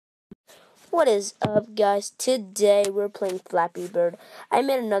What is up, guys? Today we're playing Flappy Bird. I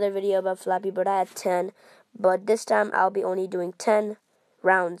made another video about Flappy Bird. I had 10, but this time I'll be only doing 10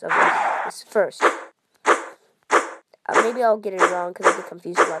 rounds of this first. Maybe I'll get it wrong because I get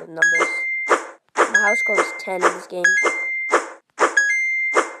confused with a lot of numbers. My house score is 10 in this game.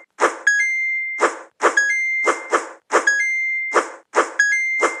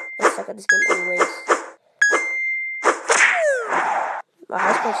 I suck at this game anyways. My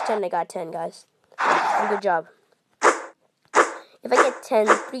house score is 10 and I got 10, guys. Good job. If I get 10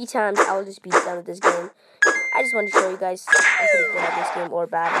 3 times, I will just be done with this game. I just want to show you guys I'm pretty good at this game or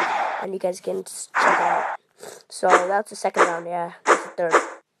bad, and you guys can check it out. So that's the second round, yeah. That's the third.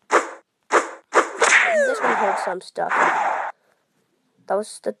 You guys can heard some stuff. That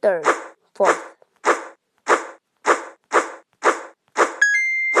was the third. Fourth.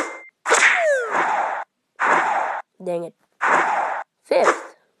 Dang it.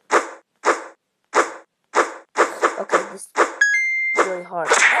 Fifth. Okay, this is really hard.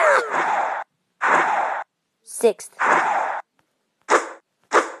 Sixth.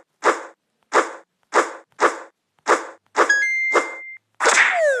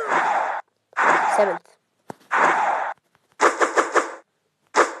 Seventh.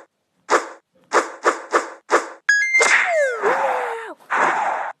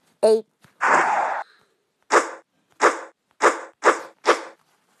 Eight.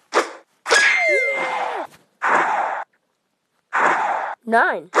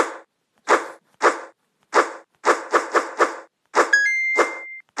 Nine. No.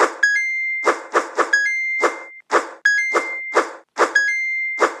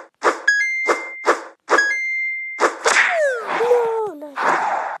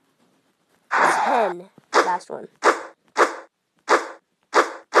 10. Last one.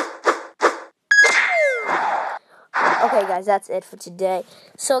 Okay, guys, that's it for today.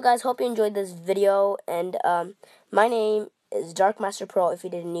 So, guys, hope you enjoyed this video. And my name is Dark Master Pro. If you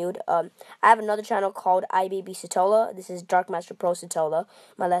didn't know, I have another channel called Sitoula. This is Dark Master Pro Sitoula.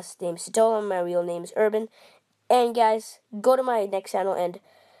 My last name is Sitoula. My real name is Urban. And guys, go to my next channel and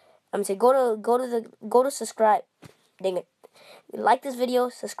I'm saying go to subscribe. Dang it! Like this video,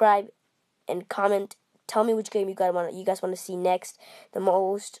 subscribe, and comment. Tell me which game you guys want to see next. The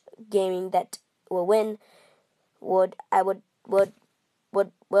most gaming that will win. I'll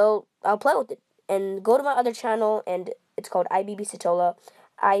play with it. And go to my other channel, and it's called Sitoula,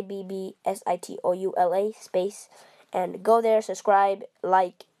 IBBSITOULA space, and go there, subscribe,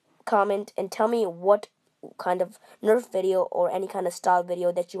 like, comment, and tell me what kind of Nerf video or any kind of style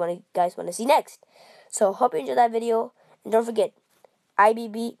video that you guys want to see next. So hope you enjoyed that video, and don't forget,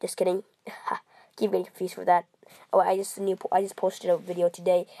 IBB. Just kidding. Keep getting confused for that. Oh, I just posted a video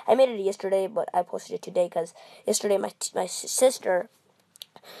today. I made it yesterday, but I posted it today because yesterday my sister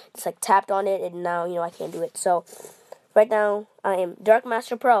just tapped on it, and now I can't do it. So right now I am Dark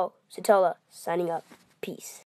Master Pro Sitoula signing up. Peace.